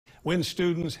When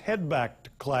students head back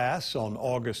to class on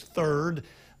August 3rd,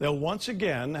 they'll once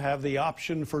again have the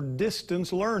option for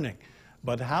distance learning.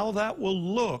 But how that will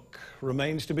look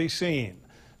remains to be seen.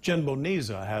 Jen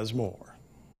Boniza has more.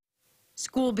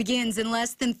 School begins in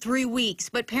less than 3 weeks,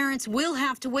 but parents will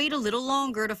have to wait a little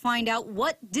longer to find out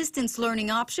what distance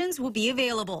learning options will be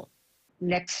available.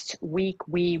 Next week,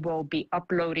 we will be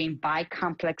uploading by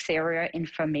complex area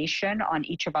information on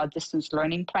each of our distance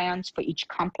learning plans for each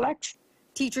complex.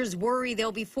 Teachers worry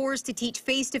they'll be forced to teach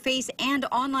face-to-face and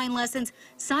online lessons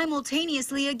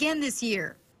simultaneously again this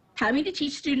year. Having to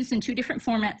teach students in 2 different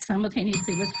formats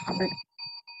simultaneously was hard.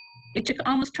 It took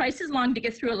almost twice as long to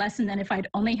get through a lesson than if I'd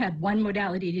only had one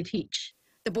modality to teach.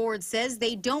 The board says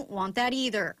they don't want that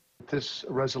either. This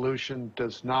resolution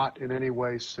does not in any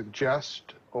way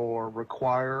suggest or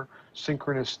require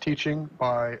synchronous teaching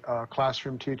by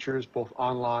classroom teachers, both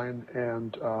online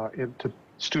and to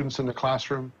students in the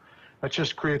classroom. That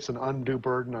just creates an undue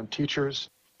burden on teachers.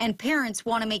 And parents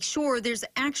want to make sure there's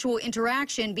actual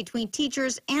interaction between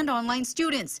teachers and online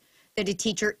students, that a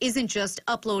teacher isn't just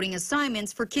uploading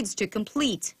assignments for kids to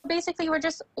complete. Basically, we're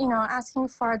just, asking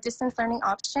for a distance learning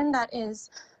option that is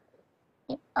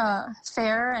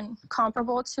fair and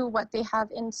comparable to what they have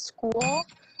in school.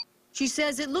 She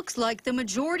says it looks like the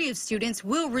majority of students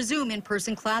will resume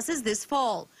in-person classes this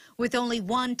fall, with only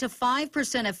 1 to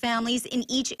 5% of families in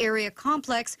each area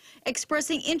complex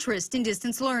expressing interest in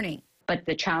distance learning. But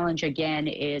the challenge, again,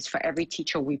 is for every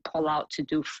teacher we pull out to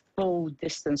do full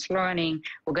distance learning,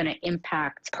 we're going to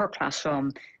impact per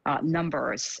classroom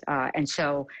numbers. And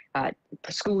so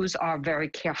schools are very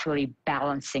carefully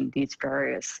balancing these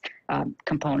various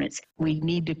components. We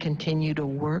need to continue to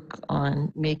work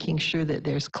on making sure that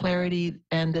there's clarity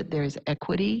and that there's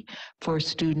equity for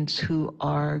students who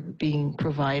are being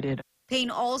provided. Payne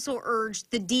also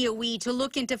urged the DOE to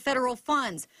look into federal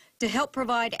funds to help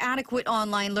provide adequate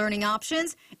online learning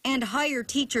options and hire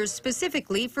teachers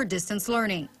specifically for distance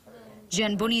learning.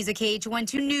 Jen Boniza,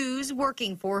 KHON2 News,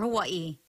 working for Hawaii.